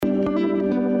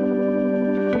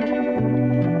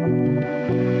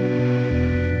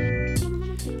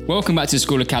Welcome back to the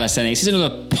School of Calisthenics. This is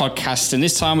another podcast, and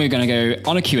this time we're going to go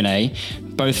on a Q&A,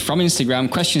 both from Instagram,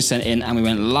 questions sent in, and we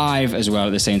went live as well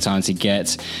at the same time to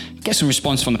get some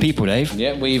response from the people, Dave.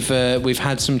 Yeah, we've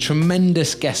had some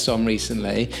tremendous guests on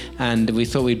recently, and we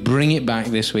thought we'd bring it back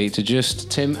this week to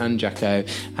just Tim and Jacko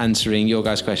answering your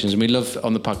guys' questions. And we love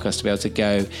on the podcast to be able to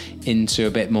go into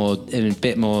a bit more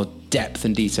depth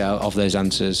and detail of those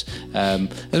answers, as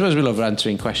well as we love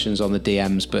answering questions on the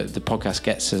DMs, but the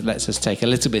podcast lets us take a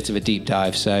little bit of a deep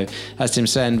dive. So as Tim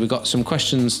said, we've got some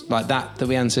questions like that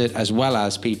we answered, as well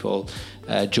as people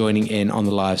joining in on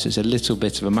the live. So it's a little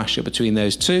bit of a mashup between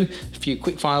those two, a few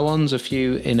quick fire ones, a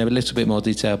few in a little bit more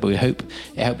detail, but we hope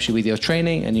it helps you with your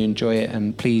training and you enjoy it.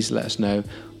 And please let us know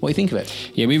what you think of it.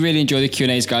 Yeah, we really enjoy the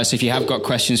Q&As, guys. So if you have got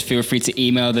questions, feel free to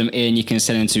email them in. You can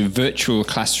send them to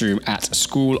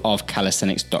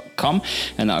virtualclassroom@schoolofcalisthenics.com,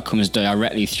 and that comes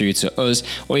directly through to us.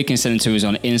 Or you can send them to us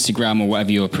on Instagram or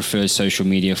whatever your preferred social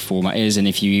media format is. And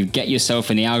if you get yourself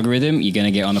in the algorithm, you're going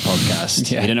to get on the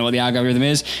podcast. Yeah. If you don't know what the algorithm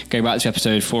is, go back to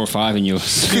episode 4 or 5 and you'll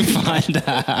soon find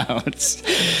out.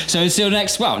 So until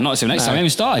next, well, not until next time, we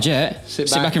haven't started yet. Sit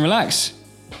back and relax.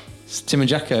 It's Tim and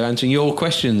Jacko answering your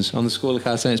questions on the School of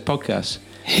Calisthenics podcast.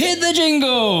 Hit the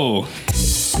jingle!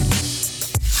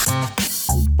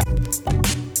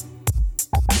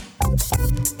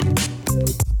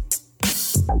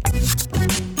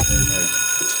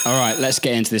 All right, let's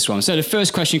get into this one. So the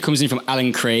first question comes in from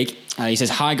Alan Craig. He says,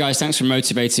 "Hi guys, thanks for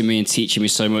motivating me and teaching me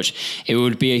so much. It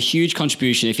would be a huge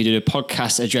contribution if you did a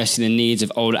podcast addressing the needs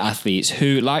of older athletes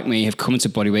who, like me, have come into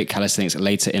bodyweight calisthenics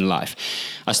later in life.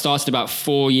 I started about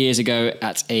 4 years ago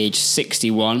at age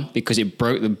 61 because it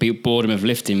broke the boredom of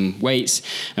lifting weights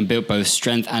and built both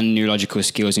strength and neurological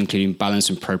skills, including balance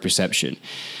and proprioception.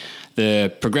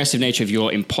 The progressive nature of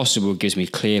your impossible gives me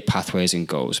clear pathways and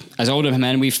goals. As older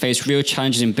men, we've faced real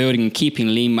challenges in building and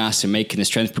keeping lean mass and making the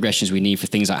strength progressions we need for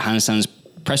things like handstands,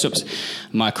 press-ups,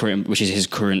 which is his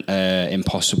current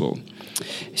impossible.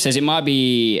 He says it might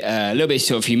be a little bit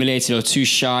sort of humiliated or too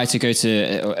shy to go amongst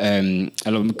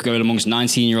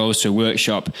 19-year-olds to a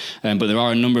workshop, but there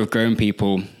are a growing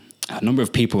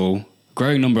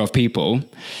number of people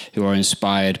who are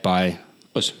inspired by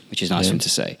us, which is nice of him to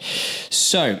say.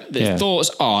 So, the thoughts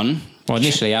on... Well,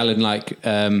 initially, Alan,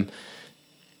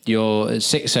 you're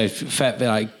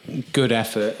good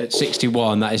effort at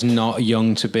 61. That is not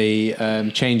young to be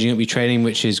changing up your training,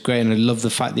 which is great. And I love the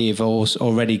fact that you've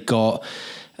already got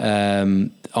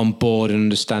on board and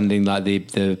understanding like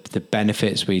the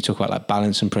benefits where you talk about like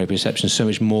balance and proprioception. So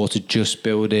much more to just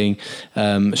building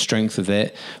strength of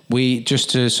it. Just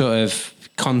to sort of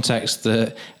context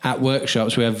that at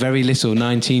workshops we have very little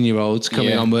 19-year-olds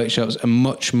coming on workshops and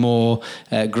much more.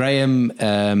 Graham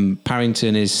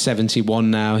Parrington is 71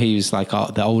 now. He was like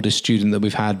the oldest student that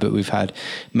we've had, but we've had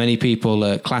many people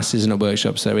at classes and at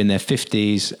workshops that are in their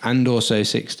 50s and also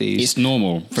 60s. It's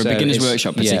normal for a beginner's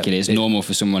workshop particularly. It's normal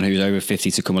for someone who's over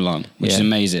 50 to come along, which is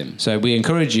amazing. So we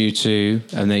encourage you to,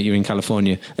 and you're in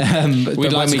California.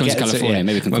 We'd like to come to California.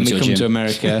 Maybe we can come to your gym. To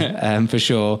America, for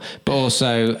sure. But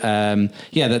also,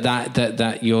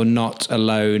 that you're not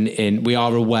alone in. We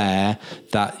are aware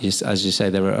that, as you say,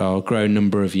 there are a growing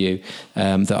number of you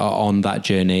that are on that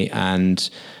journey, and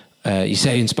you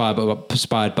say inspired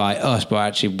by us, but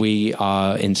actually we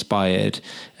are inspired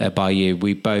by you.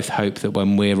 We both hope that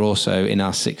when we're also in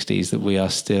our 60s, that we are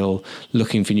still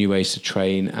looking for new ways to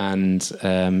train and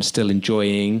still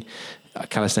enjoying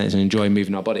calisthenics and enjoy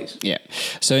moving our bodies. Yeah.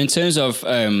 So in terms of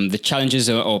the challenges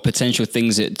or potential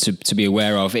things to be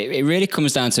aware of, it really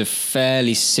comes down to a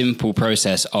fairly simple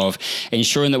process of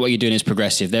ensuring that what you're doing is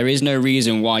progressive. There is no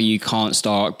reason why you can't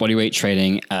start bodyweight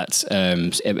training at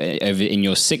in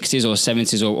your 60s or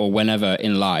 70s or whenever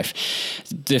in life.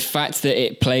 The fact that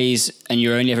it plays and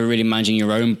you're only ever really managing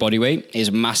your own body weight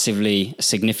is massively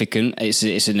significant.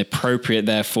 It's an appropriate,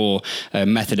 therefore,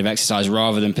 method of exercise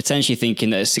rather than potentially thinking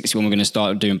that at 61 we're going to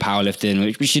start doing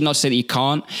powerlifting, which is not to say that you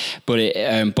can't, but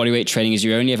bodyweight training is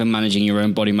you're only ever managing your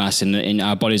own body mass, and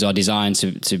our bodies are designed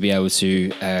to be able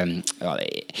to,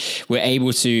 we're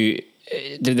able to,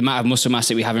 the amount of muscle mass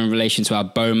that we have in relation to our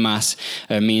bone mass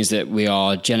means that we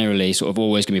are generally sort of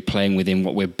always going to be playing within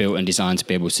what we're built and designed to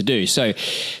be able to do. So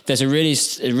there's a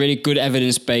really good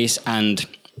evidence base and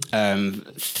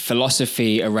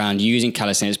philosophy around using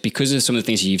calisthenics because of some of the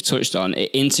things that you've touched on.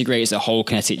 It integrates the whole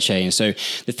kinetic chain. So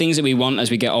the things that we want as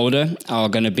we get older are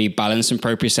going to be balance and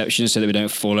proprioception so that we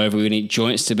don't fall over. We need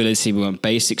joint stability. We want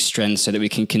basic strength so that we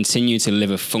can continue to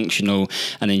live a functional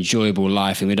and enjoyable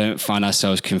life, and we don't find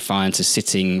ourselves confined to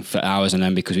sitting for hours on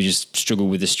end because we just struggle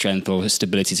with the strength or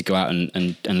stability to go out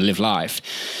and live life.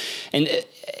 And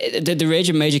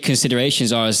the major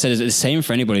considerations are, as I said, the same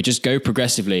for anybody. Just go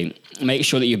progressively. Make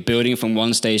sure that you're building from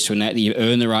one stage to another, that you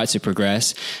earn the right to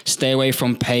progress. Stay away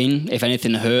from pain. If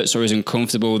anything hurts or is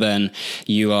uncomfortable, then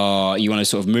you want to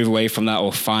sort of move away from that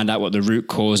or find out what the root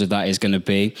cause of that is going to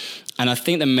be. And I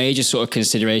think the major sort of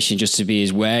consideration just to be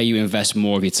is where you invest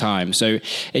more of your time. So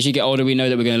as you get older, we know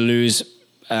that we're going to lose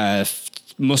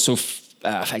muscle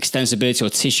extensibility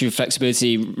or tissue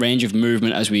flexibility, range of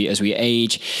movement as we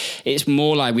age. It's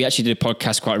more like, we actually did a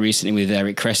podcast quite recently with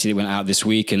Eric Cressy that went out this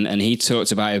week, and he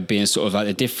talked about it being sort of like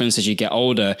the difference as you get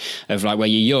older of like where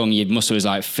you're young, your muscle is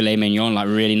like filet mignon, like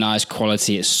really nice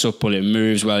quality, it's supple, it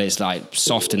moves well, it's like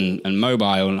soft and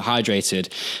mobile and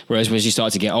hydrated. Whereas as you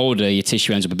start to get older, your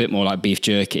tissue ends up a bit more like beef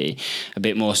jerky, a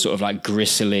bit more sort of like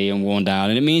gristly and worn down,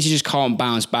 and it means you just can't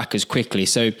bounce back as quickly.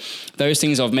 So those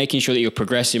things of making sure that you're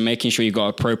progressing, making sure you've got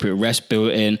appropriate rest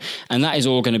built in, and that is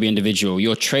all going to be individual.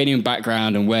 Your training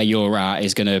background and where you're at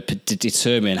is going to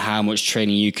determine how much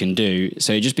training you can do.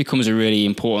 So it just becomes a really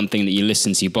important thing that you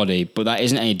listen to your body, but that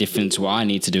isn't any different to what I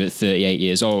need to do at 38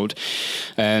 years old.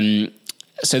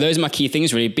 So those are my key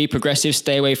things, really. Be progressive,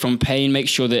 stay away from pain, make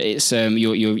sure that it's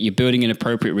you're building an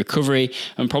appropriate recovery,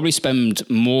 and probably spend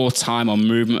more time on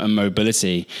movement and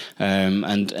mobility.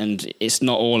 And it's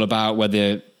not all about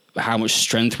how much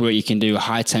strength work you can do,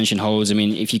 high tension holds. I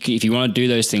mean, if you want to do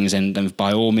those things, then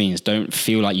by all means, don't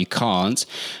feel like you can't.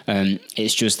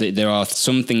 It's just that there are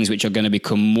some things which are going to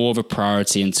become more of a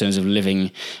priority in terms of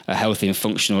living a healthy and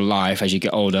functional life as you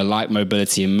get older, like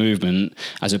mobility and movement,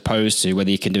 as opposed to whether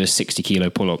you can do a 60-kilo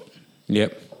pull-up.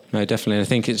 Yep. No, definitely. I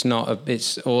think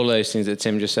it's all those things that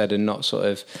Tim just said, and not sort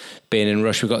of being in a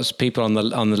rush. We've got people on the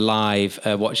live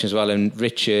watching as well, and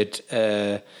Richard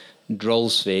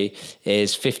Drolsby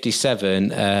is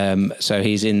 57, so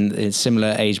he's in a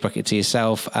similar age bracket to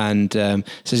yourself, and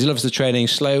says he loves the training,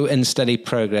 slow and steady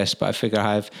progress, but I figure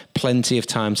I have plenty of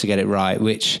time to get it right,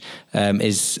 which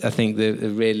is, I think, the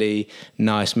really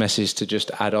nice message to just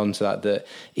add on to that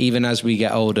even as we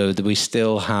get older, that we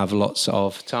still have lots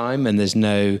of time, and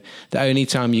the only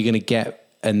time you're going to get,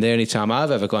 and the only time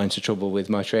I've ever got into trouble with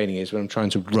my training is when I'm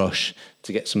trying to rush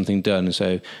to get something done.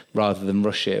 So rather than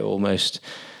rush it,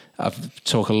 I've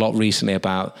talked a lot recently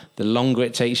about the longer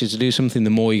it takes you to do something,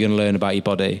 the more you're going to learn about your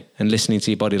body, and listening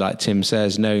to your body, like Tim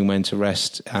says, knowing when to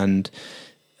rest, and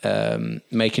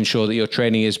making sure that your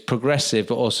training is progressive,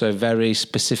 but also very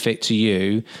specific to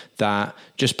you, that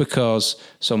just because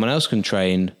someone else can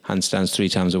train handstands 3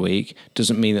 times a week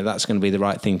doesn't mean that that's going to be the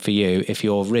right thing for you. If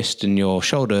your wrist and your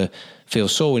shoulder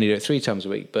feels sore when you do it 3 times a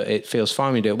week, but it feels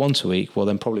fine when you do it once a week, well,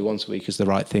 then probably once a week is the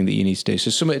right thing that you need to do.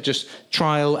 So some just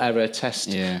trial, error, test,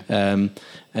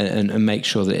 and make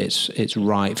sure that it's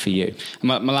right for you.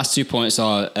 My last 2 points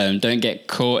are, don't get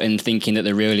caught in thinking that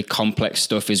the really complex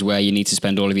stuff is where you need to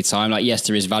spend all of your time. Like, yes,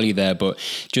 there is value there, but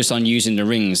just on using the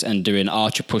rings and doing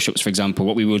archer push-ups, for example,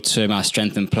 what we would term our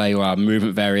strength and play, or our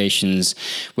movement variations,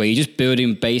 where you're just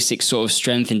building basic sort of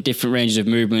strength in different ranges of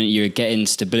movement. You're getting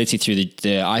stability through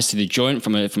the ice to the joint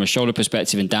from a shoulder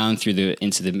perspective, and down through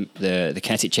into the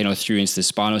kinetic chain, or through into the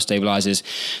spinal stabilizers.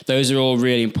 Those are all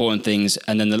really important things.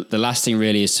 And then the last thing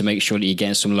really is to make sure that you're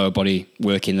getting some lower body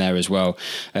work in there as well.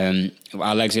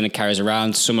 Our legs are going to carry us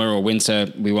around summer or winter.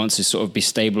 We want to sort of be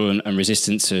stable and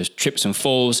resistant to trips and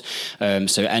falls.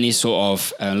 So any sort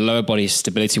of lower body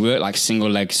stability work, like single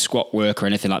leg squat work or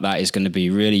anything like that, is going to be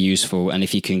really useful. And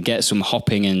if you can get some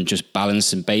hopping and just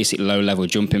balance and basic low level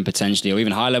jumping potentially, or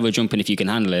even high level jumping if you can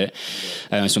handle it,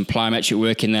 some plyometric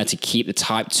work in there to keep the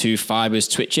type 2 fibers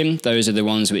twitching, those are the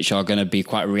ones which are going to be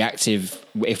quite reactive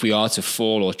if we are to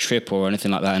fall or trip or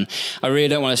anything like that. And I really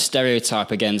don't want to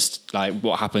stereotype against like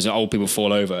what happens when old people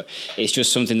fall over. It's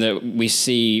just something that we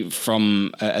see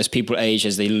from as people age,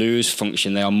 as they lose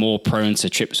function, they are more prone to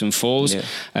trips and falls. Yeah.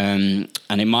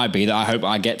 And it might be that I hope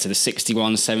I get to the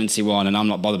 61, 71 and I'm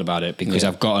not bothered about it, because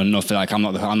I've got enough, like I'm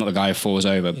not the guy who falls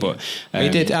over. But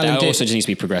Alan also just needs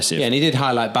to be progressive. Yeah, and he did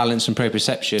highlight balance and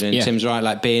proprioception, and Tim's right,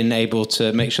 like being able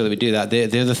to make sure that we do that.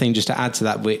 The other thing, just to add to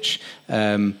that, which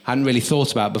hadn't really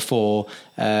thought about before,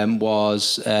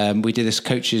 was we did this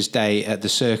coaches day at the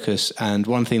circus, and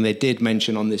one thing they did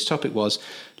mention on this topic was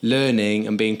learning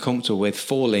and being comfortable with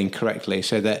falling correctly,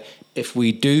 so that if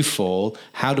we do fall,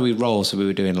 how do we roll? So we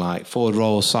were doing like forward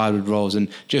rolls, sideward rolls, and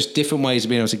just different ways of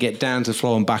being able to get down to the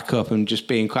floor and back up, and just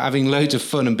having loads of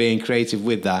fun and being creative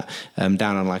with that,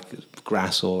 down on like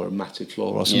grass or a matted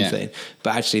floor or something.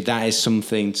 But actually that is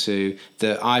something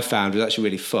that I found was actually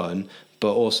really fun,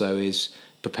 but also is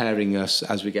preparing us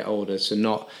as we get older. So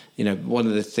not, one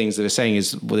of the things that we're saying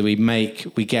is whether we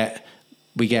get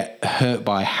we get hurt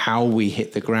by how we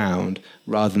hit the ground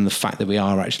rather than the fact that we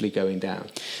are actually going down.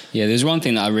 Yeah, there's one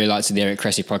thing that I really liked to the Eric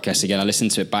Cressy podcast again. I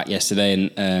listened to it back yesterday,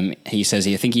 and he says,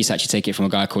 I think he's actually taken it from a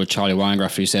guy called Charlie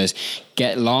Weingraff, who says,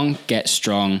 get long, get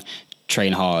strong,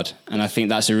 train hard. And I think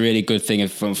that's a really good thing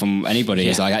from anybody.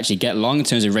 Is like, actually get long in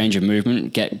terms of range of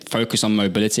movement, get focus on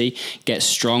mobility, get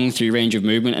strong through range of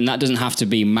movement. And that doesn't have to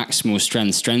be maximal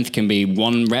strength. Strength can be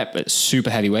 1 rep at super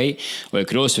heavy weight, or it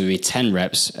could also be 10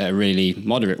 reps at a really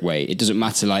moderate weight. It doesn't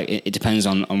matter. Like, it depends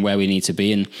on where we need to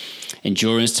be. And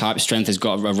endurance type strength has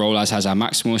got a role, as has our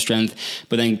maximal strength.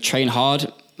 But then train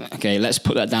hard. Okay, let's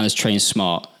put that down as train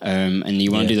smart. And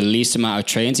you want to do the least amount of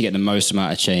training to get the most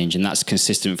amount of change. And that's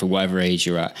consistent for whatever age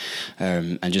you're at.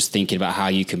 And just thinking about how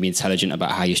you can be intelligent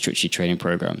about how you structure your training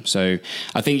program. So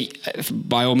I think,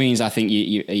 by all means, I think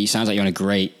you sounds like you're on a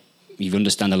great, you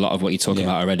understand a lot of what you're talking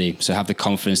about already. So have the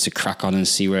confidence to crack on and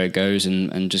see where it goes,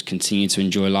 and just continue to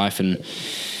enjoy life and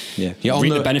reap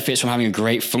the benefits from having a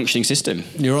great functioning system.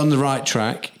 You're on the right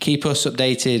track. Keep us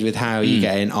updated with how you're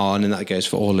getting on, and that goes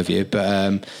for all of you.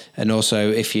 But and also,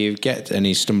 if you get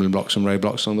any stumbling blocks and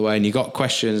roadblocks on the way and you've got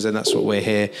questions, then that's what we're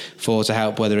here for, to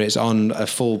help, whether it's on a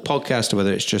full podcast or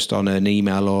whether it's just on an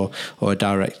email or a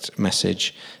direct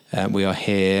message. We are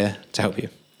here to help you.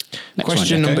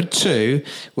 Question number 2,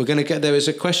 we're going to get, there was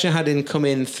a question come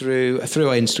in through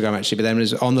our Instagram actually, but then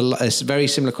there's a very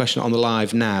similar question on the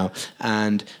live now,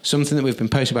 and something that we've been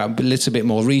posting about a little bit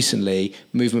more recently,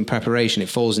 movement preparation, it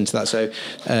falls into that. So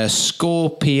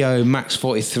Scorpio Max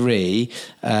 43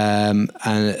 and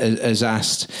has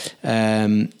asked,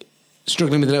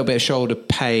 struggling with a little bit of shoulder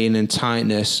pain and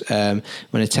tightness when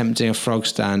attempting a frog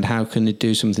stand, how can you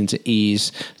do something to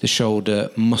ease the shoulder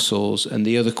muscles? And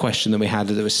the other question that we had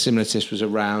that was similar to this was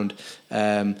around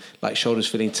like shoulders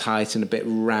feeling tight and a bit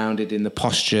rounded in the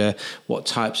posture. What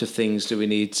types of things do we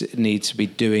need to be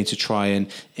doing to try and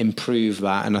improve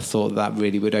that? And I thought that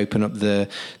really would open up the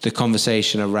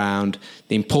conversation around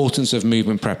the importance of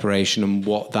movement preparation and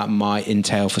what that might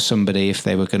entail for somebody if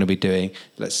they were going to be doing,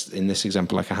 in this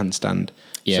example, like a handstand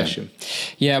session.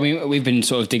 Yeah, I mean, we've been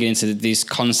sort of digging into these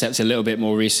concepts a little bit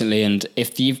more recently, and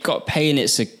if you've got pain,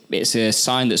 it's a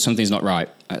sign that something's not right.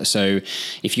 So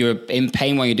if you're in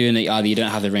pain while you're doing it, either you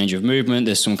don't have the range of movement,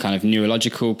 there's some kind of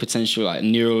neurological potential, like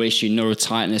neural issue, neural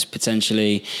tightness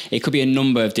potentially. It could be a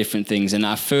number of different things. And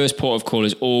our first port of call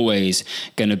is always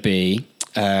going to be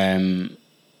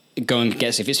go and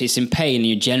get, if it's in pain and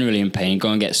you're generally in pain, go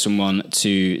and get someone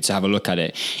to have a look at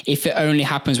it. If it only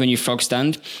happens when you frog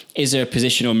stand, is there a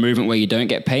position or movement where you don't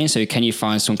get pain? So can you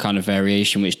find some kind of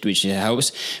variation which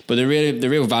helps? But the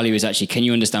real value is actually, can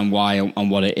you understand why and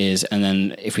what it is? And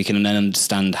then if we can then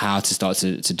understand how to start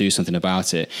to do something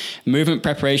about it. Movement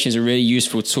preparation is a really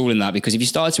useful tool in that, because if you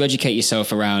start to educate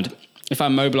yourself around, if I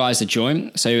mobilize the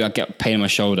joint, so I get pain in my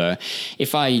shoulder,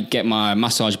 if I get my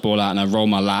massage ball out and I roll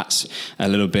my lats a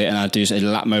little bit and I do a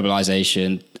lat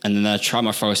mobilization, and then I try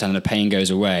my frog stand and the pain goes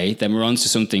away, then we're on to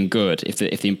something good if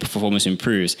the performance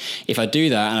improves. If I do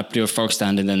that and I do a frog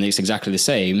stand and then it's exactly the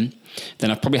same,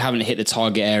 then I probably haven't hit the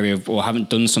target area or haven't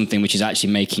done something which is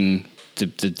actually making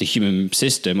the human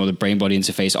system or the brain-body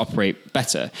interface operate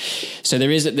better. So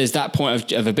there's that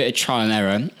point of a bit of trial and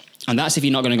error. And that's if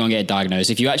you're not going to go and get it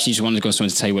diagnosed. If you actually just want to go to someone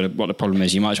to tell you what the problem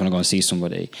is, you might just want to go and see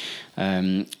somebody.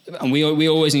 And we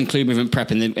always include movement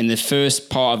prep in the first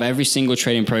part of every single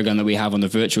training program that we have on the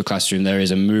virtual classroom. There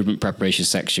is a movement preparation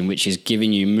section, which is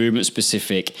giving you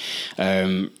movement-specific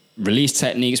release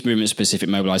techniques, movement-specific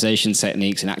mobilization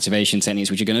techniques and activation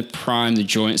techniques, which are going to prime the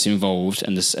joints involved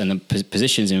and the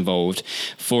positions involved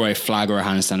for a flag or a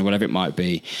handstand, whatever it might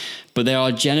be. But they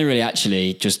are generally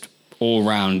actually just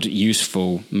all-round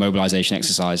useful mobilization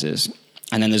exercises.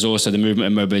 And then there's also the movement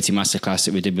and mobility masterclass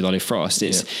that we did with Ollie Frost.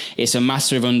 It's a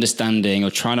matter of understanding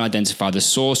or trying to identify the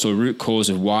source or root cause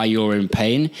of why you're in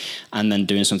pain, and then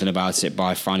doing something about it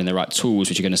by finding the right tools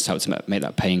which are going to help to make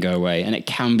that pain go away. And it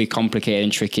can be complicated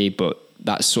and tricky, but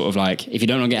that's sort of like, if you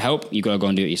don't want to get help, you've got to go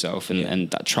and do it yourself. And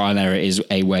that trial and error is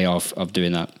a way of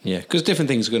doing that. Yeah, because different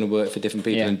things are going to work for different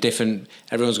people, and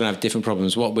everyone's going to have different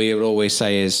problems. What we would always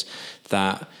say is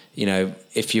that, you know,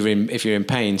 if you're in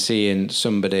pain, seeing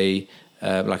somebody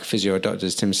like a physio or a doctor,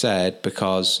 as Tim said,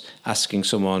 because asking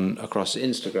someone across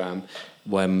Instagram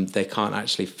when they can't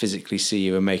actually physically see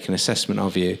you and make an assessment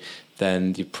of you,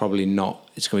 then you're probably not,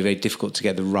 it's going to be very difficult to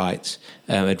get the right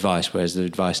advice, whereas the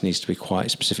advice needs to be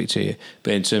quite specific to you.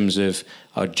 But in terms of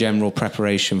our general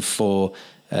preparation for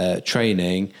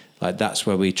training, like that's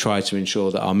where we try to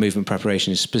ensure that our movement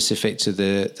preparation is specific to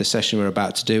the session we're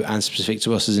about to do and specific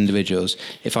to us as individuals.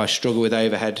 If I struggle with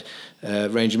overhead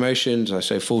range of motion,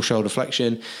 so full shoulder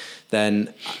flexion,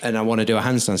 then, and I want to do a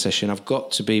handstand session, I've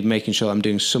got to be making sure I'm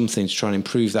doing something to try and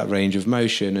improve that range of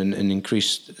motion and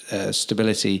increase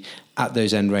stability at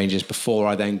those end ranges before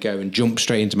I then go and jump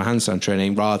straight into my handstand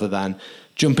training, rather than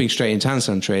jumping straight into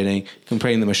handstand training,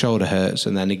 complaining that my shoulder hurts,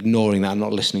 and then ignoring that and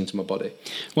not listening to my body.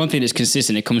 One thing that's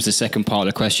consistent, it comes to the second part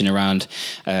of the question around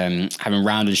having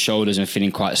rounded shoulders and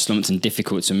feeling quite slumped and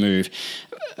difficult to move.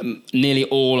 Nearly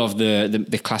all of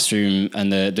the classroom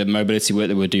and the mobility work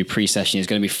that we'll do pre-session is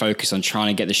going to be focused on trying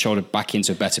to get the shoulder back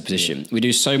into a better position. We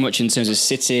do so much in terms of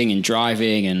sitting and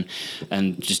driving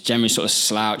and just generally sort of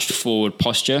slouched forward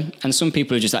posture. And some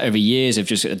people are just over years have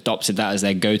just adopted that as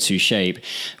their go-to shape.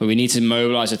 But we need to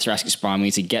mobilize the thoracic spine. We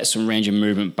need to get some range of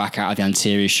movement back out of the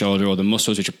anterior shoulder, or the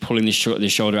muscles which are pulling the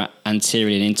shoulder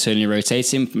anteriorly and internally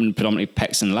rotating, predominantly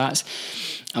pecs and lats.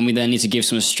 And we then need to give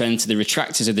some strength to the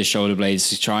retractors of the shoulder blades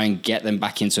to try and get them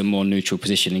back into a more neutral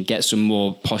position and get some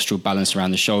more postural balance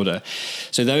around the shoulder.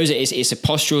 So it's a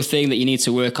postural thing that you need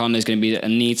to work on. There's going to be a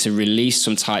need to release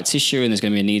some tight tissue, and there's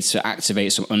going to be a need to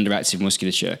activate some underactive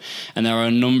musculature. And there are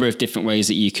a number of different ways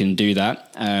that you can do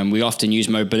that. We often use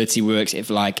mobility works, if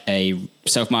like a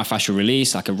self-myofascial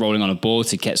release, like a rolling on a ball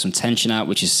to get some tension out,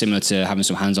 which is similar to having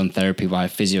some hands-on therapy via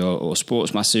physio or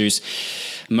sports masseuse.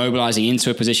 Mobilizing into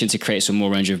a position to create some more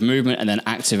range of movement, and then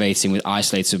activating with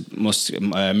isolated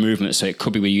movement. So it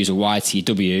could be we use a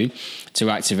YTW to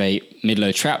activate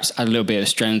mid-low traps, add a little bit of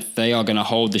strength. They are going to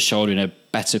hold the shoulder in a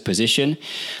better position,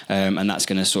 and that's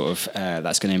going to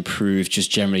that's going to improve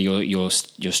just generally your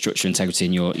structure integrity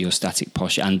and your static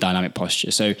posture and dynamic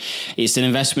posture. So it's an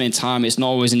investment in time. It's not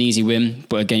always an easy win,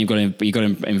 but again, you've got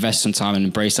to invest some time and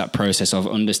embrace that process of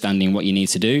understanding what you need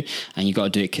to do, and you've got to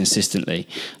do it consistently.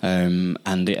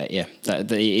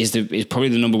 That is probably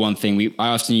the number one thing. I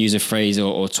often use a phrase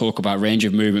or talk about range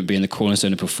of movement being the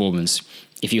cornerstone of performance.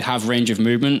 If you have range of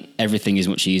movement, everything is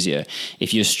much easier.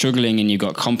 If you're struggling and you've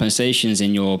got compensations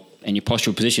in your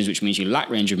postural positions, which means you lack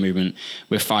range of movement,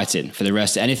 we're fighting. For the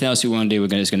rest, anything else we want to do,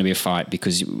 it's going to be a fight,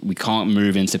 because we can't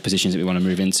move into positions that we want to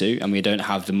move into, and we don't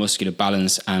have the muscular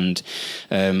balance and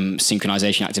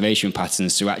synchronization activation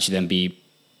patterns to actually then be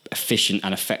efficient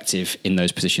and effective in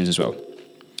those positions as well.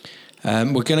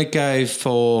 We're going to go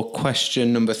for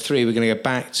question number 3. We're going to go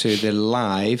back to the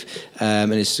live,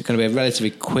 and it's going to be a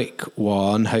relatively quick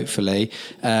one, hopefully.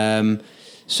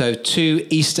 So 2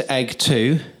 Easter egg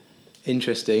 2.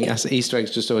 Interesting. Easter eggs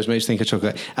just always makes me think of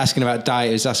chocolate. Asking about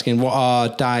diet, is asking what our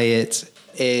diet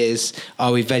is.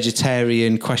 Are we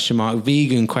vegetarian ?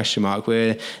 Vegan ?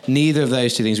 We're neither of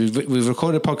those two things. We've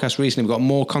recorded a podcast recently. We've got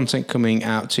more content coming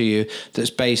out to you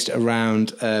that's based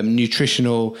around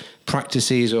nutritional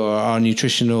practices or our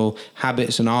nutritional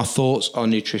habits and our thoughts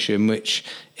on nutrition, which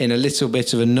in a little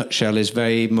bit of a nutshell is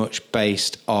very much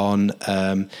based on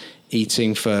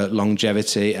eating for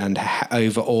longevity and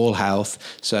overall health.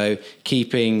 So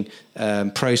keeping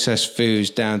processed foods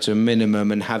down to a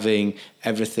minimum and having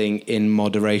everything in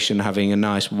moderation, having a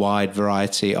nice wide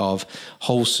variety of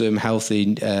wholesome,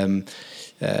 healthy,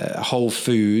 whole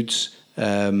foods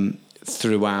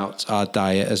throughout our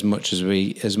diet as much as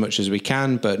we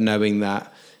can, but knowing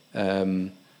that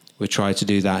we try to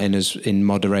do that in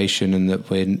moderation, and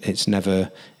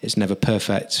that it's never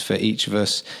perfect for each of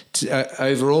us.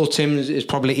 Overall, Tim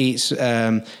probably eats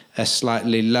a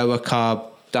slightly lower carb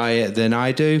diet than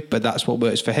I do, but that's what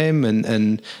works for him,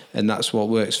 and that's what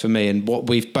works for me. And what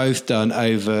we've both done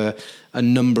over a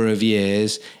number of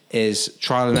years is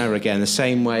trial and error again. The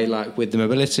same way, like with the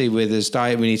mobility, with this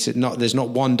diet, there's not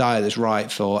one diet that's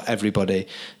right for everybody.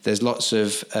 There's lots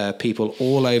of people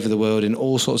all over the world in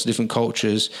all sorts of different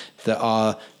cultures that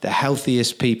are the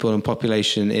healthiest people and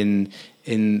population in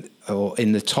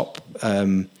the top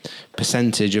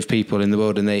percentage of people in the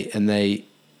world, and they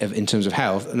in terms of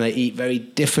health, and they eat very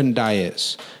different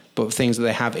diets. But things that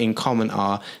they have in common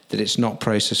are that it's not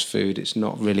processed food, it's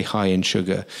not really high in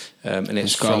sugar, and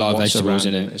it's got a lot of vegetables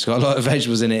in it. It's got a lot of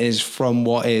vegetables in it. It's from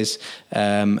what is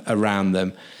around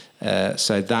them.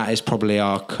 So that is probably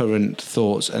our current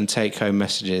thoughts and take-home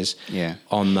messages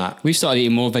on that. We've started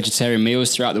eating more vegetarian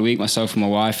meals throughout the week, myself and my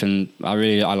wife, and I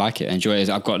like it, I enjoy it.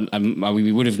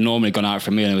 We would have normally gone out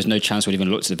for a meal and there was no chance we'd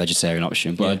even looked at the vegetarian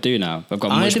option, but I do now. I've got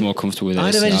much more comfortable with it. I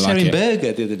had a vegetarian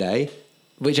burger the other day,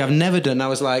 which I've never done. I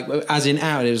was like, as in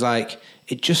out, it was like,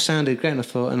 it just sounded great. And I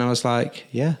thought, and I was like,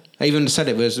 yeah. I even said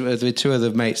it was with 2 other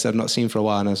mates that I've not seen for a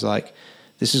while. And I was like,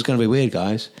 this is going to be weird,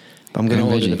 guys. But I'm going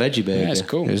to order the veggie burger. Yeah, it's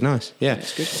cool. It was nice. Yeah.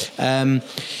 It's good.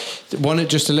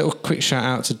 Just a little quick shout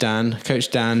out to Dan. Coach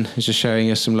Dan is just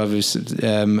showing us some love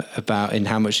about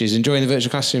how much he's enjoying the virtual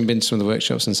classroom, been to some of the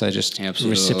workshops, and so just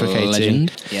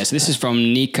reciprocating. Yeah, so this is from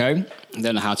Nico. I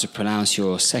don't know how to pronounce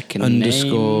your second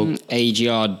Underscore. name.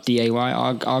 AGRDAY,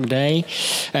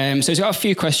 Argday. So it's got a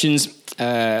few questions.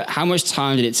 How much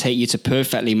time did it take you to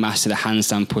perfectly master the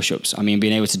handstand push-ups? I mean,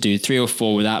 being able to do 3 or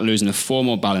 4 without losing the form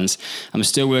or balance. I'm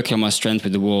still working on my strength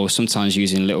with the wall, sometimes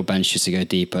using little benches to go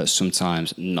deeper,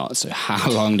 sometimes not. So how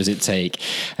long does it take?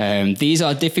 These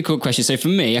are difficult questions. So for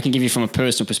me, I can give you from a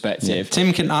personal perspective.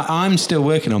 Tim, I'm still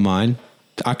working on mine.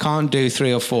 I can't do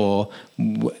 3 or 4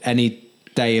 any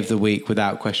day of the week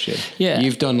without question. Yeah.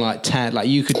 You've done like 10, like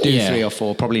you could do 3 or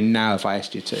 4 probably now if I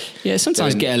asked you to. Yeah,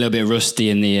 sometimes get a little bit rusty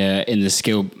in the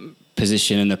skill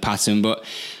position and the pattern, but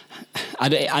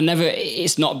I never,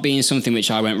 it's not being something which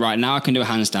I went, right, now I can do a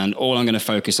handstand, all I'm going to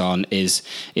focus on is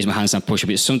my handstand push-up.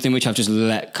 It's something which I've just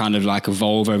let kind of like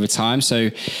evolve over time. So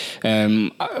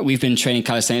we've been training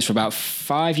calisthenics for about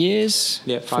 5 years.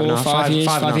 Yeah, 5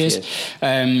 years.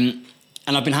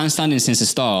 And I've been handstanding since the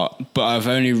start, but I've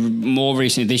only more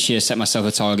recently this year set myself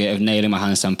a target of nailing my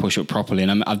handstand push-up properly.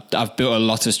 And I've built a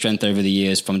lot of strength over the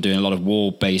years from doing a lot of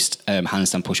wall-based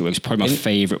handstand push-up. It's probably my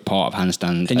favourite part of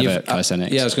handstand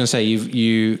calisthenics. Yeah, I was going to say,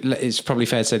 it's probably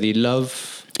fair to say that you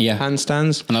love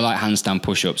handstands. And I like handstand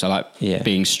push-ups. I like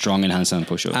being strong in handstand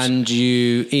push-ups. And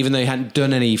you, even though you hadn't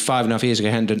done any 5.5 years ago,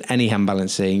 you hadn't done any hand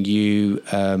balancing, you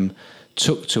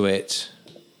took to it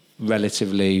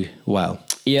relatively well.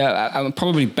 Yeah, I'm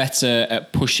probably better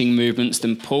at pushing movements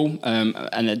than pull,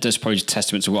 and it does probably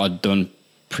testament to what I'd done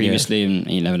previously, and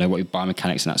you never know what your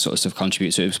biomechanics and that sort of stuff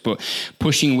contributes to it. But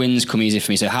pushing wins come easy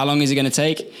for me. So how long is it going to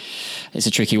take? It's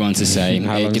a tricky one to say.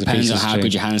 It depends on how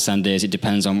good your handstand is. It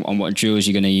depends on what drills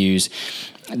you're going to use.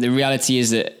 The reality is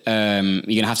that you're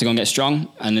going to have to go and get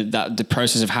strong, and that the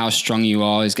process of how strong you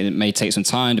are may take some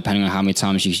time, depending on how many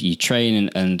times you train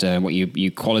and what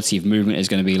your quality of movement is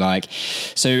going to be like.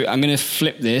 So I'm going to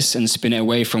flip this and spin it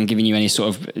away from giving you any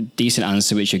sort of decent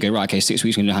answer, which you go, right, okay, 6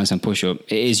 weeks I'm going to do a handstand push-up.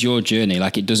 It is your journey.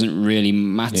 Like, it doesn't really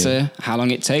matter how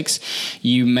long it takes.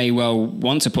 You may well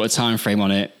want to put a time frame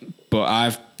on it,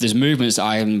 but there's movements that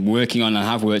I am working on and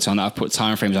have worked on that I've put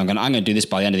time frames on. I'm going to do this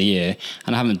by the end of the year,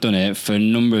 and I haven't done it for a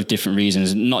number of different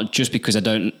reasons. Not just because I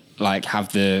don't like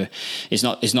have it's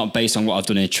not based on what I've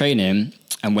done in training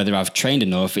and whether I've trained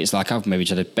enough. It's like I've maybe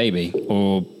just had a baby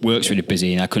or work's really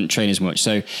busy and I couldn't train as much.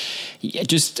 So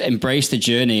just embrace the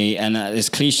journey. And as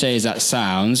cliche as that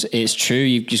sounds, it's true.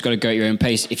 You've just got to go at your own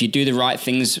pace. If you do the right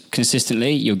things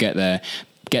consistently, you'll get there.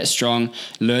 Get strong,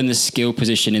 learn the skill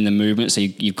position in the movement. So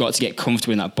you've got to get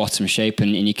comfortable in that bottom shape,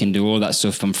 and you can do all that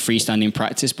stuff from freestanding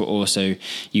practice, but also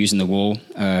using the wall.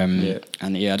 And I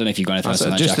don't know if you've got anything else on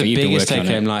that, just Jack. the biggest take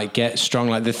home, like get strong.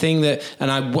 Like the thing that, and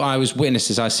I was witness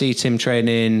is I see Tim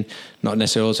training, not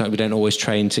necessarily all the time, we don't always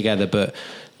train together, but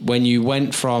when you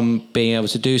went from being able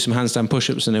to do some handstand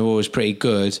push-ups and they were always pretty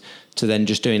good to then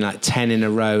just doing like 10 in a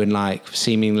row and like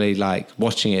seemingly like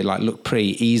watching it like look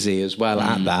pretty easy as well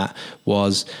at that,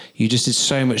 was you just did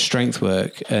so much strength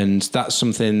work. And that's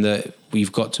something that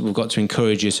we've got to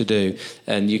encourage you to do.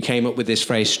 And you came up with this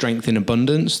phrase, strength in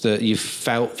abundance, that you've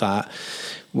felt that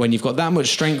when you've got that much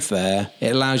strength there,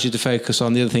 it allows you to focus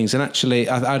on the other things. And actually,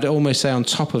 I'd almost say on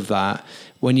top of that,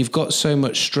 when you've got so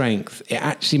much strength, it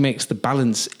actually makes the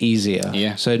balance easier.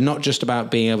 Yeah. So not just about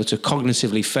being able to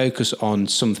cognitively focus on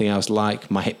something else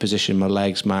like my hip position, my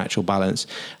legs, my actual balance.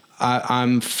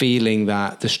 I'm feeling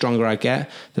that the stronger I get,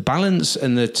 the balance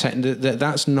and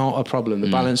that's not a problem.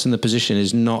 The balance and the position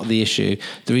is not the issue.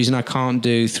 The reason I can't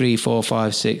do 3, 4,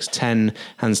 5, 6, 10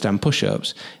 handstand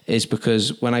push-ups is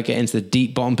because when I get into the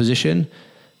deep bottom position,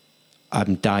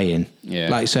 I'm dying. Yeah.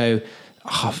 Like, so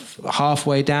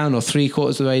halfway down or 3/4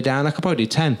 of the way down, I could probably do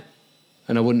 10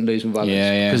 and I wouldn't lose my balance.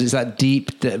 Because it's that deep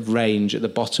range at the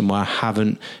bottom where I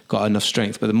haven't got enough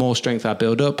strength. But the more strength I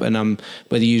build up, and I'm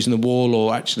whether using the wall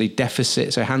or actually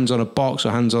deficit, so hands on a box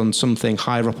or hands on something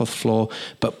higher up off the floor,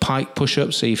 but pike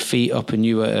push-ups, so your feet up and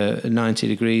you at 90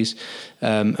 degrees,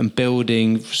 and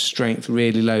building strength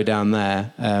really low down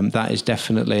there, that is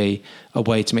definitely a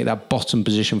way to make that bottom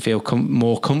position feel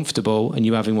more comfortable and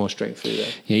you having more strength through there.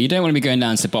 Yeah, you don't want to be going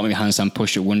down to the bottom of your handstand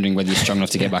push-up wondering whether you're strong enough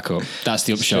to get back up. That's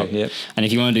the upshot. True, yep. And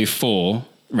if you want to do 4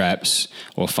 reps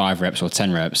or 5 reps or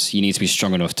 10 reps, you need to be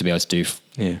strong enough to be able to do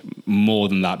more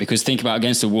than that. Because think about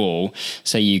against the wall,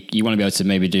 say you want to be able to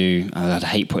maybe do, I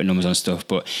hate putting numbers on stuff,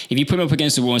 but if you put them up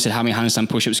against the wall and said, how many handstand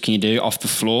push-ups can you do off the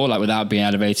floor, like without being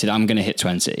elevated, I'm going to hit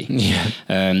 20.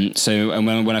 Yeah. So and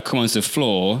when I come onto the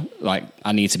floor, like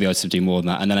I need to be able to do more than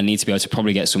that. And then I need to be able to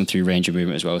probably get some through range of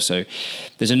movement as well. So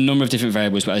there's a number of different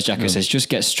variables, but as Jacko says, just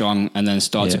get strong and then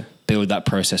start to build that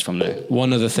process from there.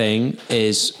 One other thing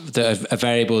is that a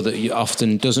variable that you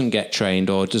often doesn't get trained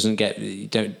or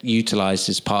don't utilize realised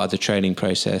is part of the training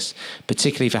process,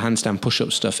 particularly for handstand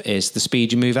push-up stuff, is the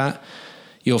speed you move at.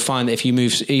 You'll find that if you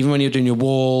move, even when you're doing your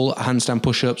wall handstand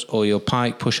push-ups or your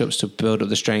pike push-ups to build up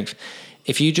the strength,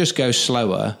 if you just go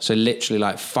slower, so literally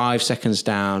like 5 seconds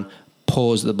down,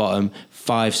 pause at the bottom,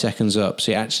 5 seconds up,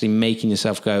 so you're actually making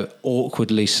yourself go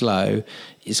awkwardly slow,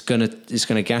 it's gonna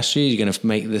gas you. You're gonna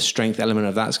make the strength element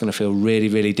of that's gonna feel really,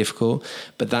 really difficult.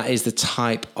 But that is the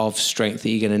type of strength that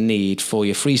you're gonna need for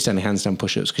your freestanding handstand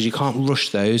push-ups, because you can't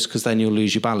rush those, because then you'll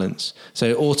lose your balance.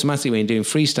 So automatically, when you're doing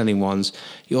freestanding ones,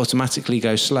 you automatically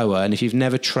go slower. And if you've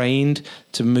never trained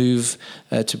to move,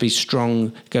 to be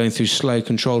strong, going through slow,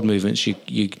 controlled movements,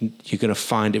 you're gonna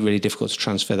find it really difficult to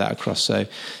transfer that across. So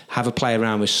have a play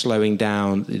around with slowing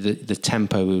down the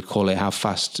tempo, we would call it, how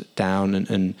fast down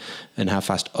and how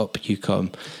fast up you come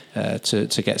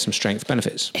to get some strength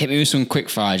benefits. Hit me with some quick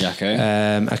fire, Jacko.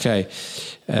 Okay.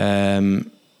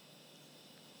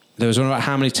 There was one about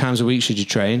how many times a week should you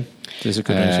train? There's a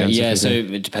good yeah, so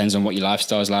it depends on what your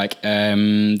lifestyle is like.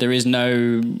 There is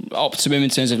no optimum in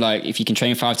terms of like, if you can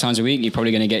train 5 times a week, you're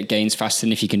probably going to get gains faster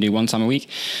than if you can do 1 time a week.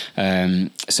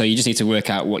 So you just need to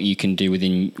work out what you can do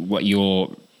within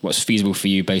what's feasible for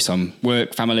you based on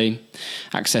work, family,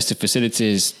 access to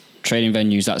facilities, training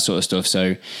venues, that sort of stuff.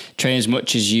 So train as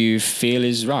much as you feel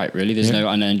is right, really. There's no,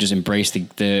 and then just embrace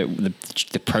the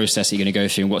process that you're going to go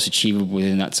through and what's achievable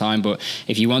within that time. But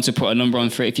if you want to put a number on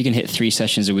for it, if you can hit 3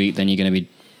 sessions a week, then you've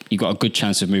got a good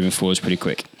chance of moving forwards pretty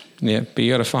quick. Yeah, but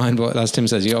you got to find what, as Tim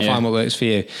says, you got to find what works for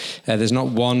you. There's not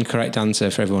one correct answer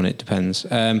for everyone. It depends.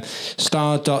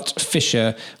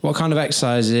 Star.Fisher, what kind of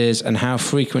exercises and how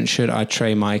frequent should I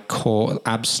train my core,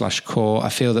 abs/core? I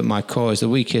feel that my core is the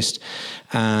weakest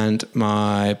and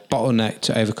my bottleneck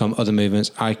to overcome other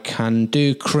movements. I can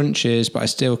do crunches, but I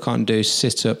still can't do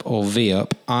sit-up or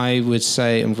V-up. I would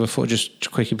say, and before Tim goes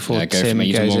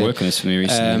more work on this for me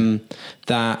recently.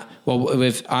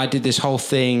 I did this whole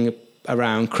thing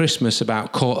around Christmas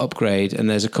about core upgrade, and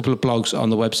there's a couple of blogs on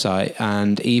the website,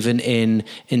 and even in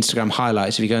Instagram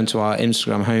highlights, if you go into our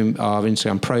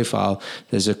Instagram profile,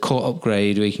 there's a core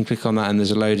upgrade where you can click on that, and there's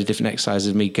a load of different exercises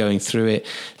of me going through it.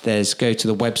 Go to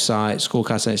the website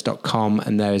schoolcalisthenics.com,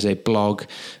 and there is a blog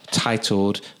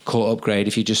titled core upgrade.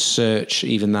 If you just search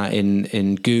even that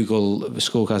in Google,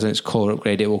 School Calisthenics core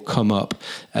upgrade, it will come up,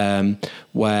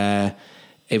 where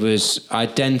it was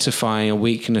identifying a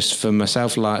weakness for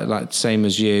myself, like same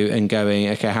as you, and going,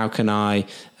 okay,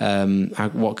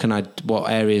 what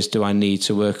areas do I need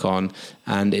to work on?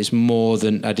 And it's more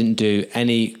than, I didn't do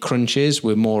any crunches.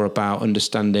 We're more about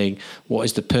understanding what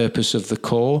is the purpose of the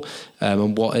core,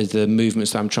 and what is the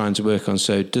movements that I'm trying to work on.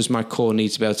 So does my core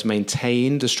need to be able to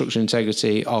maintain the structural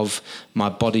integrity of my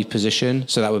body position?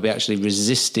 So that would be actually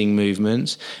resisting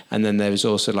movements. And then there is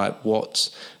also like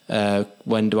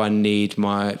when do I need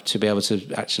to be able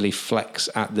to actually flex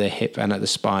at the hip and at the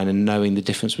spine, and knowing the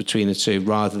difference between the two,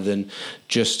 rather than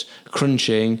just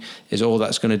crunching is all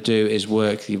that's going to do is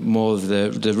work more of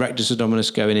the rectus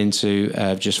abdominis going into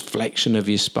just flexion of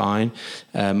your spine,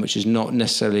 which is not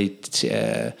necessarily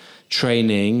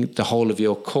training the whole of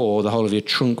your core, the whole of your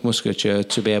trunk musculature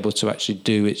to be able to actually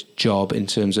do its job in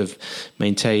terms of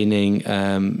maintaining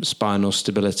spinal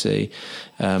stability,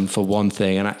 for one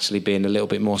thing, and actually being a little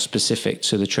bit more specific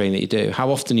to the training that you do. How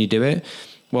often you do it?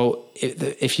 Well,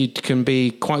 if you can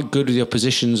be quite good with your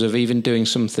positions of even doing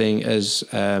something as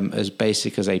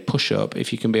basic as a push-up,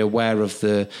 if you can be aware of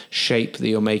the shape that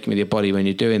you're making with your body when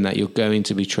you're doing that, you're going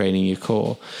to be training your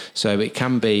core. So it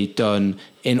can be done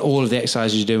in all of the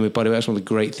exercises you're doing with bodyweight. That's one of the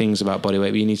great things about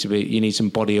bodyweight. But you need some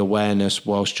body awareness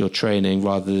whilst you're training,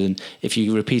 rather than if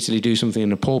you repeatedly do something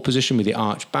in a poor position with your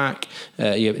arch back,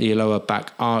 your lower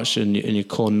back arch, and your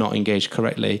core not engaged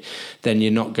correctly, then all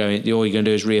you're going to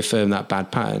do is reaffirm that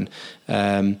bad pattern.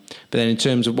 But then in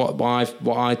terms of what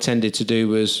I tended to do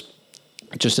was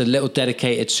just a little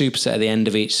dedicated superset at the end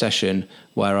of each session,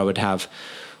 where I would have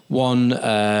one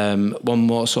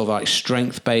more sort of like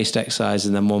strength-based exercise,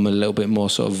 and then one a little bit more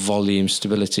sort of volume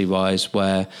stability-wise,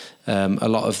 where a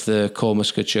lot of the core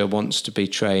musculature wants to be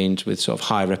trained with sort of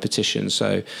high repetitions.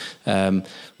 So I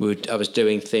was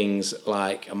doing things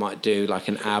like I might do like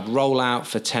an ab rollout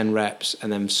for 10 reps,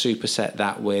 and then superset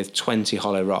that with 20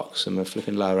 hollow rocks, and my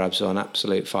flipping lower abs are on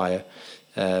absolute fire.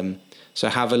 So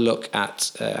have a look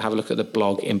at the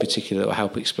blog in particular that will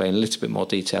help explain a little bit more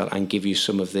detail and give you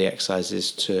some of the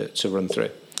exercises to run through.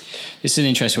 This is an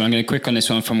interesting one. I'm going to quick on this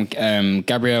one from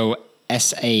Gabrielle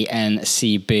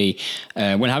SANCB.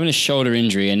 When having a shoulder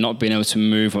injury and not being able to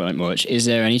move that much, is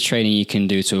there any training you can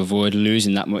do to avoid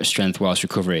losing that much strength whilst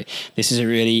recovery? This is a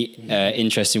really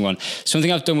interesting one.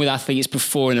 Something I've done with athletes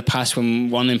before in the past, when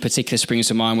one in particular springs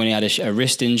to mind, when he had a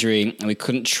wrist injury and we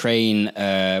couldn't train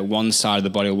one side of the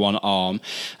body or one arm,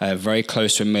 very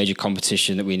close to a major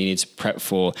competition that we needed to prep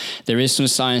for. There is some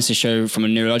science to show from a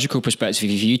neurological perspective,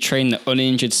 if you train the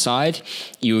uninjured side,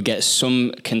 you will get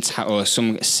some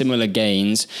similar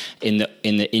gains in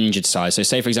the injured side. So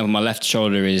say, for example, my left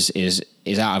shoulder is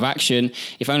out of action.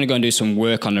 If I'm going to go and do some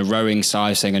work on the rowing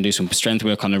side, say I'm going to do some strength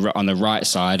work on the right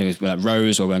side, like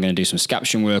rows, or I'm going to do some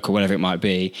scaption work or whatever it might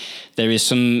be, there is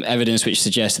some evidence which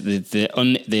suggests that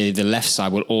the left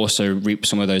side will also reap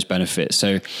some of those benefits.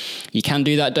 So you can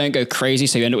do that. Don't go crazy,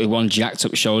 so you end up with one jacked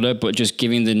up shoulder, but just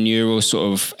giving the neural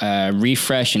sort of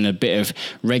refresh and a bit of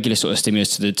regular sort of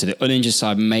stimulus to the uninjured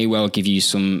side may well give you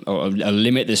some, or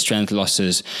limit the strength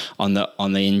losses on the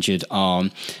injured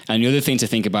arm. And the other thing to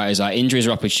think about is like injuries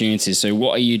are opportunities. So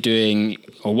what are you doing,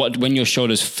 or when your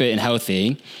shoulder's fit and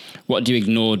healthy, what do you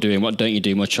ignore doing? What don't you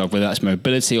do much of? Whether that's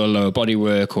mobility or lower body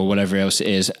work or whatever else it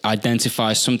is,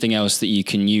 identify something else that you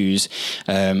can use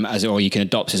or you can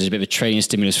adopt as a bit of a training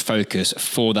stimulus focus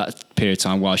for that period of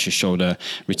time whilst your shoulder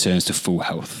returns to full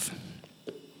health.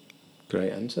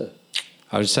 Great answer.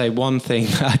 I would say one thing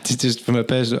I did, just from a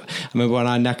personal, I remember when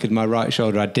I knackered my right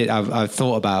shoulder, I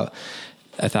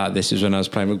thought this was when I was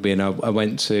playing rugby, and I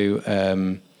went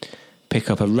to pick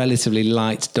up a relatively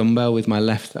light dumbbell with my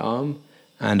left arm,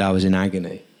 and I was in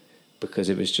agony because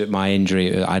it was just my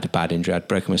injury. I had a bad injury. I'd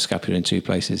broken my scapula in two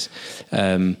places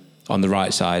on the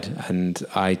right side, and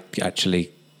I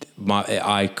actually,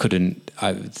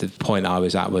 the point I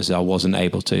was at was I wasn't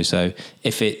able to. So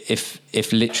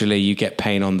if literally you get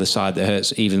pain on the side that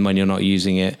hurts, even when you're not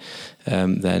using it,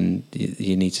 then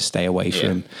you need to stay away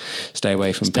from pain.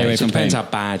 It depends how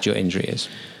bad your injury is.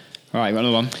 All right, you got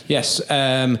another one? Yes.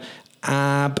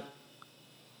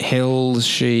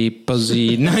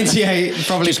 Buzzy 98,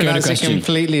 probably pronounced it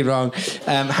completely wrong.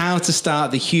 How to start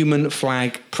the human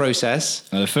flag process.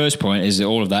 Well, the first point is that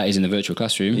all of that is in the virtual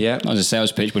classroom. Yeah. Not as a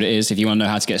sales pitch, but it is. If you want to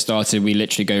know how to get started, we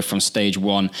literally go from stage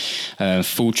one,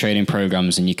 full training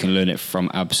programs, and you can learn it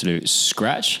from absolute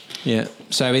scratch. Yeah.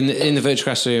 So in the virtual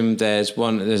classroom, I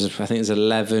think there's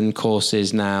 11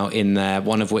 courses now in there.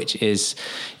 One of which is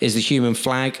the human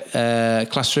flag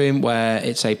classroom, where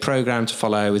it's a program to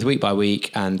follow with week by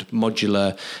week and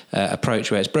modular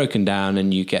approach, where it's broken down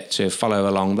and you get to follow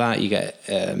along that. You get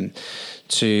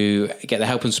to get the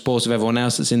help and support of everyone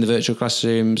else that's in the virtual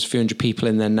classrooms. A few hundred people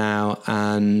in there now,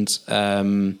 and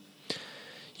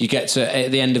you get to,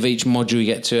 at the end of each module, you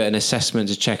get to an assessment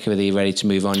to check whether you're ready to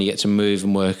move on. You get to move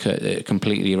and work at a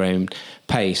completely your own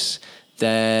pace.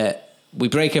 We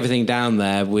break everything down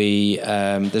there.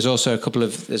 There's also a couple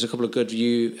of good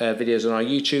videos on our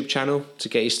YouTube channel to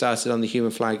get you started on the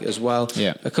human flag as well.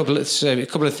 Yeah. A couple of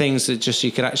things that just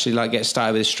you could actually get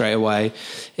started with straight away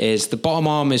is the bottom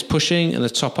arm is pushing and the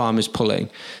top arm is pulling.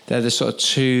 They're the sort of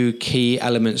two key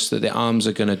elements that the arms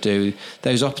are going to do.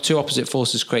 Those two opposite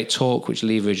forces create torque, which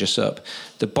leverage us up.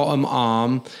 The bottom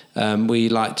arm we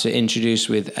like to introduce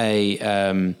with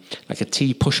a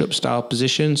T push-up style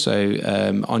position.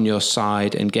 So on your side,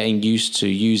 and getting used to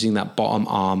using that bottom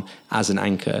arm as an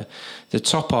anchor. The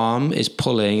top arm is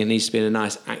pulling. It needs to be in a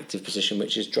nice active position,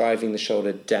 which is driving the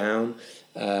shoulder down,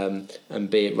 and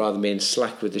rather than being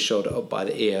slack with the shoulder up by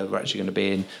the ear, we're actually going to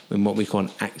be in what we call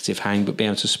an active hang, but being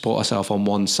able to support ourselves on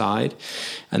one side.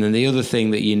 And then the other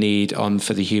thing that you need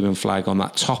for the human flag on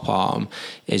that top arm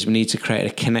is we need to create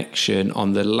a connection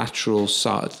on the lateral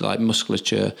side, like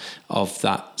musculature of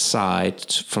that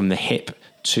side from the hip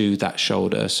to that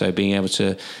shoulder. So being able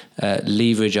to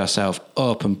leverage ourselves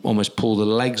up and almost pull the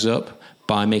legs up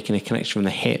by making a connection from the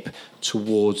hip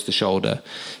towards the shoulder.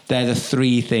 They're the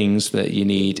three things that you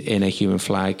need in a human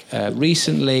flag.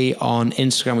 Recently on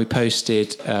Instagram, we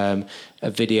posted a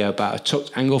video about a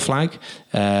tucked angle flag,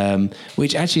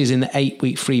 which actually is in the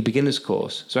 8-week free beginners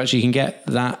course. So actually you can get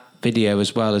that video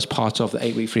as well as part of the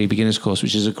 8-week free beginners course,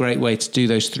 which is a great way to do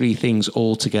those three things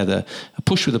all together: a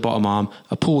push with the bottom arm,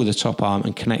 a pull with the top arm,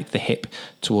 and connect the hip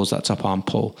towards that top arm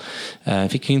pull.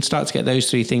 If you can start to get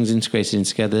those three things integrated in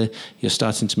together, you're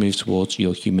starting to move towards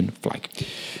your human flag.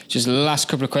 Just the last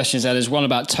couple of questions there. There's one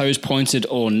about toes pointed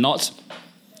or not.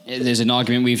 There's an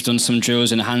argument. We've done some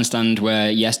drills in a handstand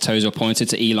where, yes, toes are pointed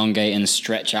to elongate and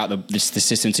stretch out the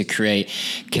system to create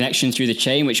connection through the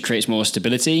chain, which creates more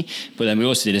stability. But then we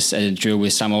also did a drill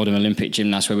with Sam Oldham, Olympic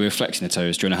gymnast, where we were flexing the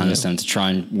toes during a handstand to try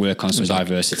and work on some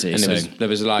diversity. And there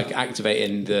was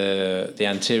activating the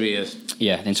anterior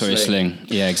Yeah, into a sling.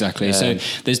 Yeah, exactly. So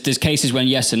there's cases when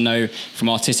yes and no from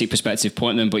artistic perspective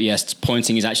point them, but yes,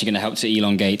 pointing is actually going to help to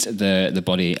elongate the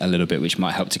body a little bit, which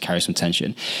might help to carry some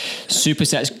tension.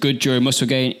 Supersets good during muscle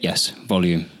gain. Yes,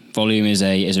 volume. Volume is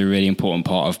a really important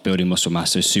part of building muscle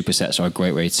mass. So supersets are a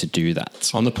great way to do that.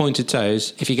 On the pointed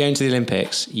toes, if you're going to the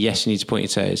Olympics, yes, you need to point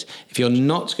your toes. If you're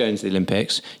not going to the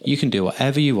Olympics, you can do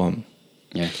whatever you want.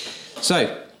 Yeah.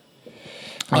 So,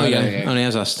 Only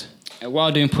has asked.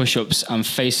 While doing push-ups, I'm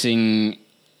facing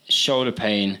shoulder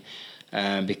pain.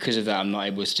 Because of that, I'm not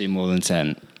able to do more than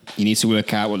 10. You need to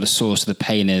work out what the source of the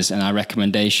pain is, and our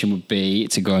recommendation would be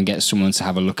to go and get someone to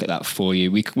have a look at that for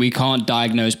you. We can't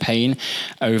diagnose pain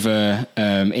over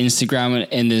Instagram,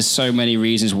 and there's so many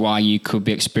reasons why you could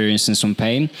be experiencing some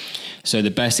pain. So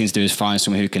the best thing to do is find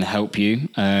someone who can help you.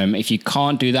 If you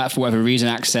can't do that for whatever reason,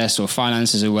 access or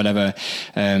finances or whatever,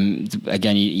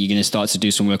 again, you're going to start to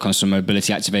do some work on some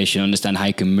mobility activation, understand how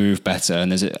you can move better.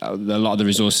 And there's a lot of the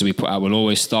resources we put out will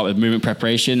always start with movement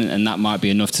preparation, and that might be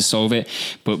enough to solve it.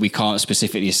 But we can't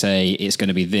specifically say it's going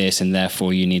to be this and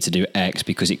therefore you need to do X,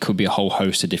 because it could be a whole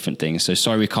host of different things. So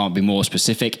sorry, we can't be more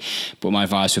specific, but my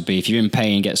advice would be if you're in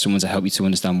pain, get someone to help you to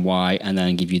understand why, and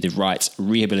then give you the right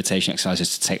rehabilitation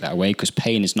exercises to take that away, because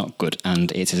pain is not good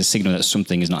and it is a signal that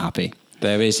something is not happy.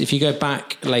 There is. If you go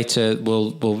back later, we'll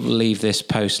leave this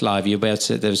post live. You'll be able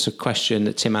to. There was a question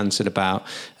that Tim answered about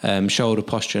shoulder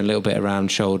posture and a little bit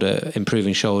around shoulder,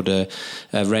 improving shoulder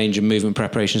range and movement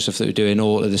preparation stuff that we do in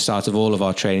all at the start of all of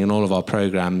our training and all of our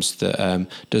programs. That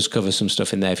does cover some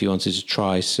stuff in there. If you wanted to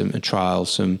try some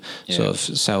sort of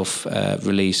self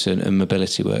release and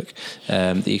mobility work,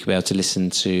 that you could be able to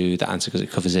listen to that answer because it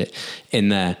covers it in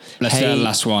there. Let's do the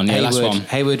last one. Yeah, last one.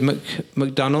 Hayward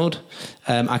McDonald.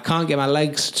 I can't get my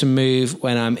legs to move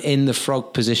when I'm in the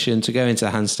frog position to go into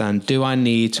the handstand. Do I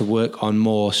need to work on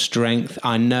more strength?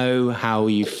 I know how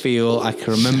you feel. I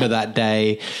can remember that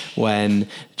day when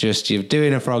just you're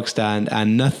doing a frog stand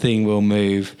and nothing will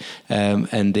move.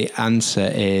 And the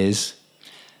answer is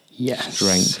yes.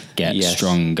 Strength. Get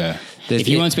stronger. If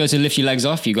you want to be able to lift your legs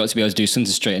off, you've got to be able to do something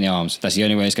to straighten the arms. That's the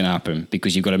only way it's going to happen,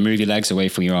 because you've got to move your legs away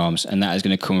from your arms, and that is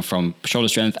going to come from shoulder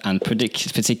strength and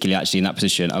particularly actually in that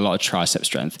position, a lot of tricep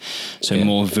strength. So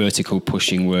more vertical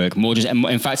pushing work,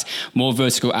 in fact, more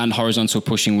vertical and horizontal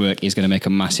pushing work is going to make a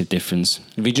massive difference.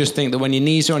 If you just think that when your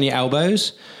knees are on your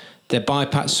elbows,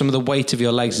 some of the weight of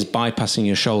your legs is bypassing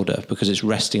your shoulder because it's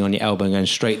resting on your elbow and going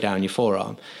straight down your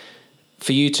forearm.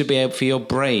 For your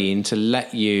brain to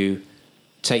let you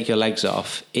take your legs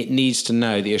off, it needs to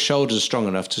know that your shoulders are strong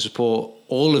enough to support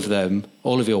all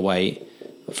of your weight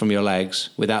from your legs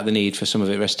without the need for some of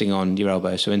it resting on your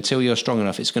elbow. So until you're strong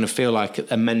enough, it's going to feel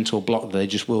like a mental block that they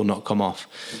just will not come off.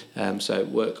 So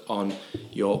work on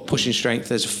your pushing strength.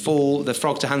 The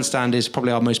Frog to Handstand is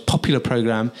probably our most popular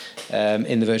program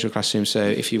in the virtual classroom. So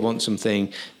if you want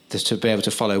something to be able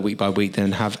to follow week by week,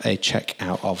 then have a check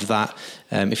out of that.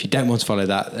 If you don't want to follow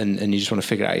that and you just want to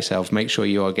figure it out yourself, make sure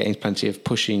you are getting plenty of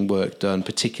pushing work done,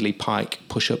 particularly pike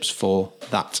push-ups for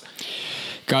that.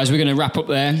 Guys, we're going to wrap up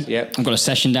there. Yep. I've got a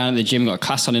session down at the gym. I've got a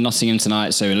class on in Nottingham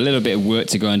tonight, so a little bit of work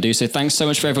to go and do. So thanks so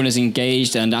much for everyone who's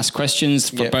engaged and asked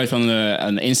questions, both on the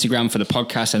Instagram for the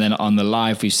podcast and then on the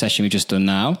live session we've just done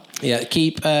now. Yeah,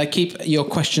 keep your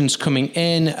questions coming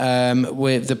in.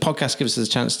 With the podcast gives us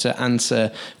a chance to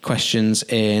answer questions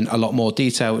in a lot more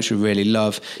detail, which we really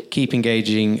love. Keep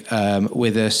engaging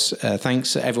with us.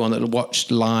 Thanks to everyone that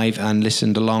watched live and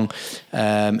listened along.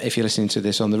 If you're listening to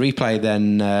this on the replay,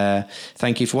 then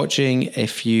thank you for watching.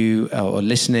 If you are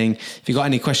listening, if you've got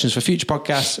any questions for future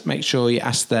podcasts, make sure you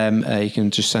ask them. You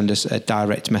can just send us a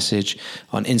direct message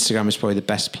on Instagram. Is probably the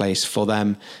best place for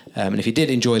them. And if you did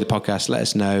enjoy the podcast, let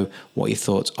us know what you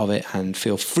thought of it, and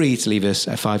feel free to leave us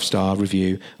a 5-star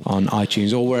review on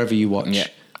iTunes or wherever you watch. Yeah.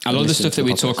 A lot of the stuff that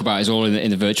we talk about is all in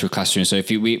the virtual classroom. So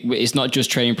it's not just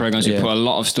training programs. We put a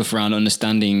lot of stuff around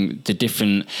understanding the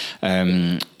different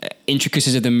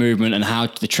intricacies of the movement and how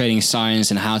the training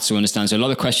science and how to understand. So a lot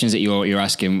of the questions that you're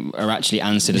asking are actually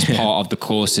answered as part of the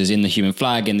courses in the Human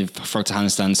Flag and the Frog to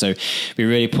Handstand. So we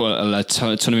really put a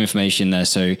ton of information there.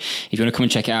 So if you want to come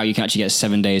and check it out, you can actually get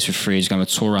 7 days for free. Just go have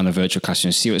a tour around the virtual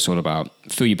classroom, see what it's all about.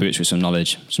 Fill your boots with some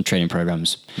knowledge, some training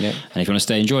programs. Yeah. And if you want to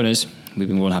stay and join us, we'd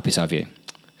be more than happy to have you.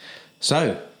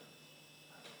 So,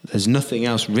 there's nothing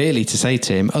else really to say,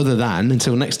 Tim, other than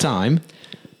until next time,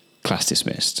 class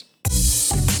dismissed.